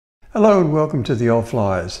Hello and welcome to the old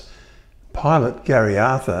Fliers. Pilot Gary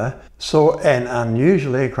Arthur saw an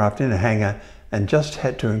unusual aircraft in a hangar and just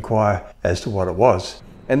had to inquire as to what it was.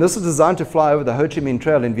 And this is designed to fly over the Ho Chi Minh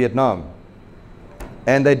Trail in Vietnam.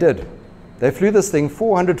 And they did. They flew this thing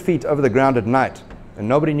 400 feet over the ground at night, and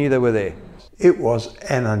nobody knew they were there. It was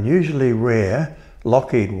an unusually rare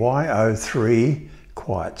Lockheed YO3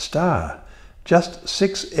 Quiet Star. Just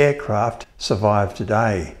 6 aircraft survive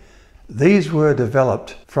today. These were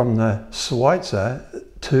developed from the Schweitzer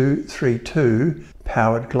 232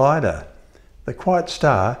 powered glider. The Quiet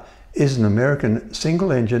Star is an American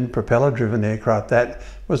single-engine propeller-driven aircraft that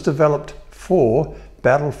was developed for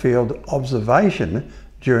battlefield observation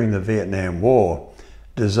during the Vietnam War.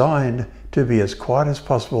 Designed to be as quiet as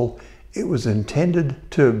possible, it was intended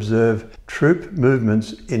to observe troop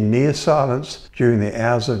movements in near silence during the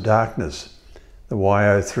hours of darkness. The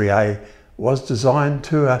YO3A was designed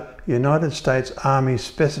to a United States Army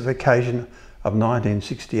specification of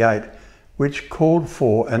 1968, which called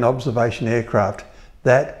for an observation aircraft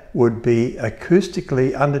that would be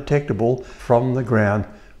acoustically undetectable from the ground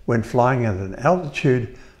when flying at an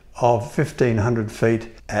altitude of 1,500 feet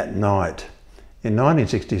at night. In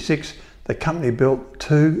 1966, the company built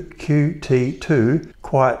 2 QT2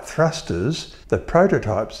 quiet thrusters. The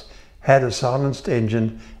prototypes had a silenced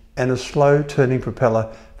engine and a slow turning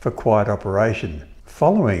propeller for quiet operation.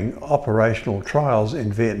 Following operational trials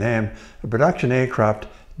in Vietnam, a production aircraft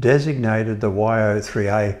designated the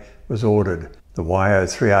YO3A was ordered. The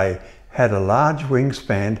YO3A had a large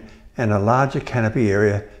wingspan and a larger canopy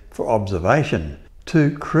area for observation.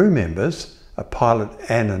 2 crew members, a pilot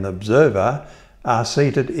and an observer, are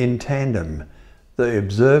seated in tandem. The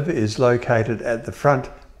observer is located at the front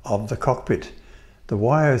of the cockpit. The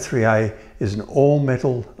YO3A is an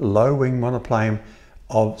all-metal low-wing monoplane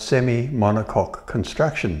of semi-monocoque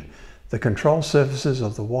construction. The control surfaces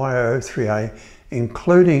of the YO3A,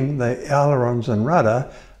 including the ailerons and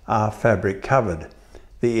rudder, are fabric covered.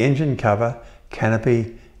 The engine cover,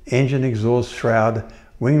 canopy, engine exhaust shroud,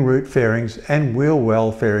 wing root fairings and wheel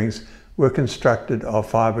well fairings were constructed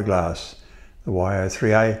of fiberglass. The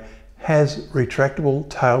YO3A has retractable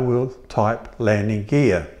tailwheel type landing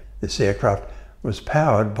gear. This aircraft was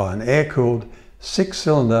powered by an air-cooled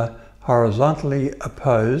 6-cylinder horizontally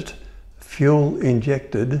opposed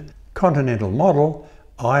fuel-injected Continental model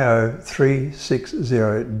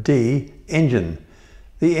IO360D engine.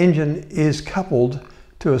 The engine is coupled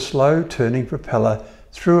to a slow turning propeller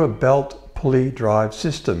through a belt pulley drive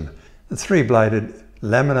system. The 3-bladed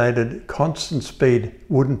laminated constant speed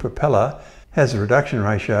wooden propeller has a reduction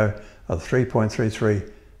ratio of 3.33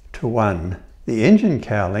 to 1. The engine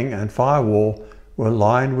cowling and firewall were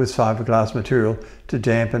lined with fiberglass material to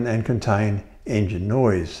dampen and contain engine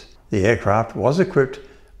noise. The aircraft was equipped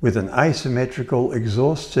with an asymmetrical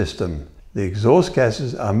exhaust system. The exhaust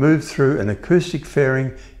gases are moved through an acoustic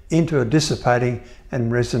fairing into a dissipating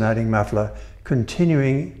and resonating muffler,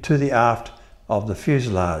 continuing to the aft of the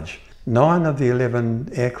fuselage. 9 of the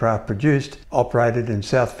 11 aircraft produced operated in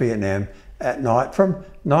South Vietnam at night from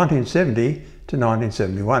 1970 to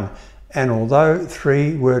 1971, and although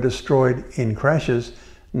 3 were destroyed in crashes,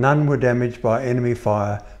 none were damaged by enemy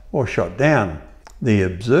fire or shot down. The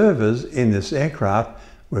observers in this aircraft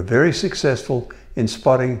were very successful in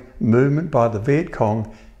spotting movement by the Viet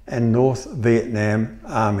Cong and North Vietnam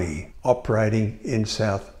Army operating in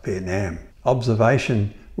South Vietnam.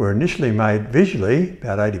 Observation were initially made visually,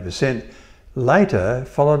 about 80%, later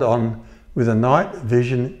followed on with a night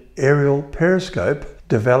vision aerial periscope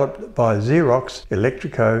developed by Xerox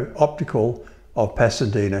Electrico-Optical of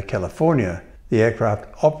Pasadena, California. The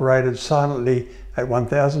aircraft operated silently at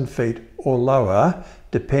 1,000 feet or lower,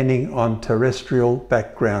 depending on terrestrial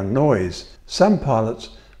background noise. Some pilots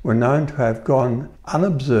were known to have gone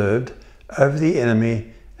unobserved over the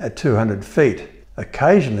enemy at 200 feet.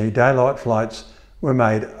 Occasionally, daylight flights were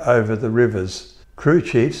made over the rivers. Crew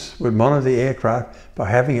chiefs would monitor the aircraft by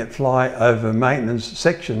having it fly over maintenance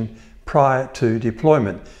section prior to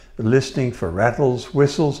deployment, listening for rattles,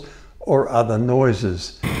 whistles, or other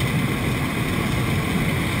noises.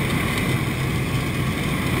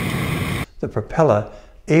 The propeller,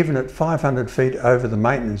 even at 500 feet over the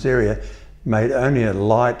maintenance area, made only a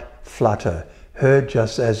light flutter, heard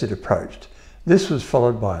just as it approached. This was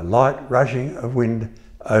followed by a light rushing of wind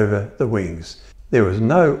over the wings. There was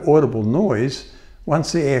no audible noise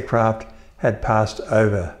once the aircraft had passed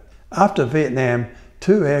over. After Vietnam,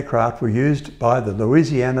 2 aircraft were used by the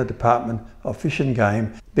Louisiana Department of Fish and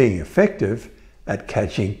Game, being effective at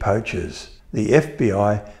catching poachers. The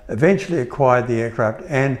FBI eventually acquired the aircraft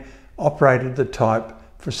and operated the type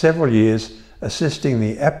for several years, assisting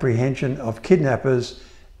the apprehension of kidnappers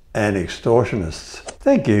and extortionists.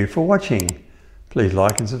 Thank you for watching. Please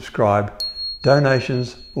like and subscribe.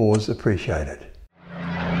 Donations always appreciated.